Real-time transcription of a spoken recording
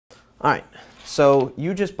Alright, so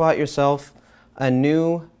you just bought yourself a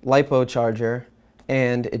new Lipo Charger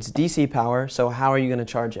and it's DC power, so how are you going to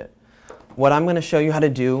charge it? What I'm going to show you how to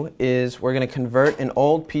do is we're going to convert an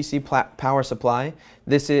old PC power supply.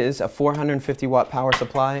 This is a 450 watt power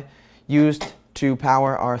supply used to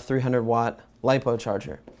power our 300 watt Lipo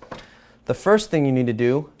Charger. The first thing you need to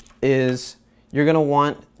do is you're going to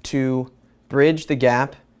want to bridge the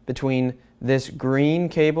gap between this green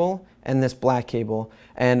cable and this black cable.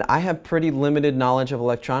 And I have pretty limited knowledge of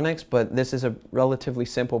electronics, but this is a relatively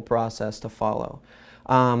simple process to follow.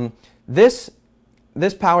 This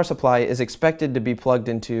power supply is expected to be plugged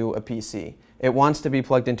into a PC. It wants to be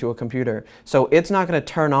plugged into a computer. So it's not going to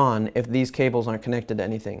turn on if these cables aren't connected to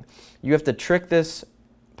anything. You have to trick this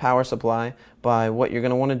power supply by what you're going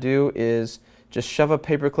to want to do is just shove a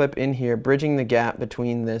paper clip in here, bridging the gap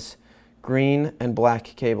between this green and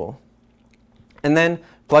black cable. And then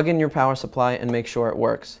plug in your power supply and make sure it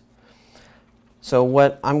works. So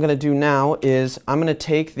what I'm going to do now is I'm going to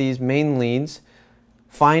take these main leads,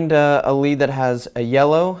 find a lead that has a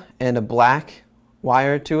yellow and a black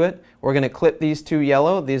wire to it. We're going to clip these two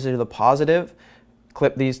yellow, these are the positive,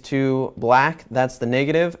 clip these two black, that's the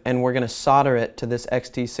negative, and we're going to solder it to this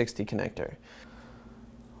XT60 connector.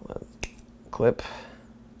 Clip,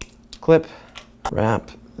 clip,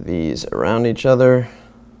 wrap these around each other.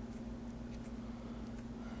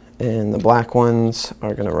 And the black ones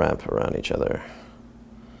are going to wrap around each other.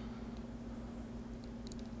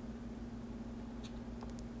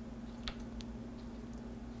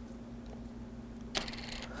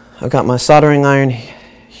 I've got my soldering iron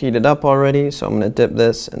heated up already, so I'm going to dip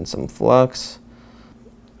this in some flux.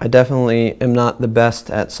 I definitely am not the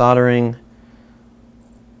best at soldering.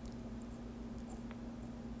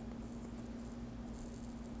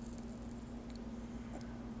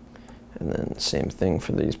 And then same thing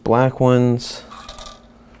for these black ones.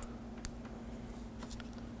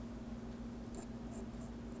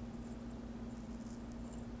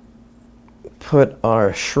 Put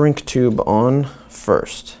our shrink tube on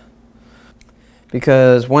first.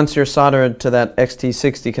 Because once you're soldered to that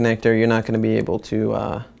XT60 connector, you're not going to be able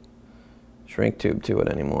to shrink tube to it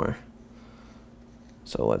anymore.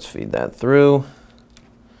 So let's feed that through.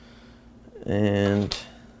 And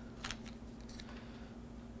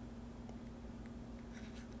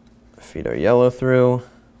feed our yellow through.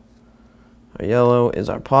 Our yellow is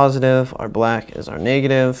our positive, our black is our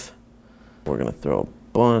negative. We're going to throw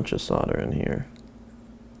a bunch of solder in here.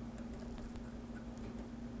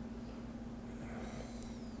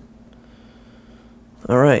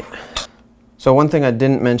 Alright, so one thing I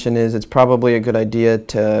didn't mention is it's probably a good idea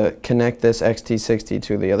to connect this XT60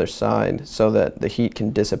 to the other side so that the heat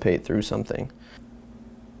can dissipate through something.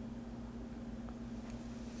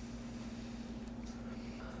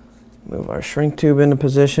 Move our shrink tube into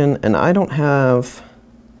position, and I don't have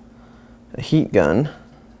a heat gun,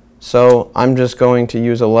 so I'm just going to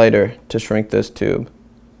use a lighter to shrink this tube.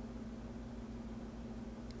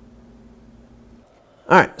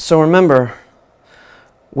 Alright, so remember,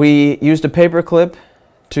 we used a paper clip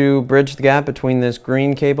to bridge the gap between this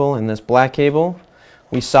green cable and this black cable.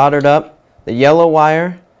 We soldered up the yellow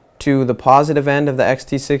wire to the positive end of the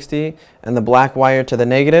XT60 and the black wire to the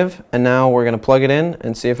negative, and now we're going to plug it in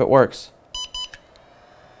and see if it works.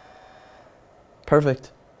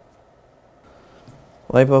 Perfect.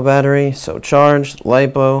 Lipo battery, so charged,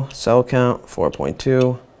 Lipo, cell count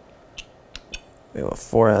 4.2. We have a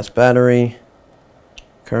 4S battery,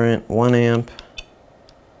 current 1 amp.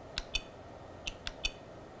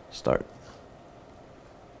 Start.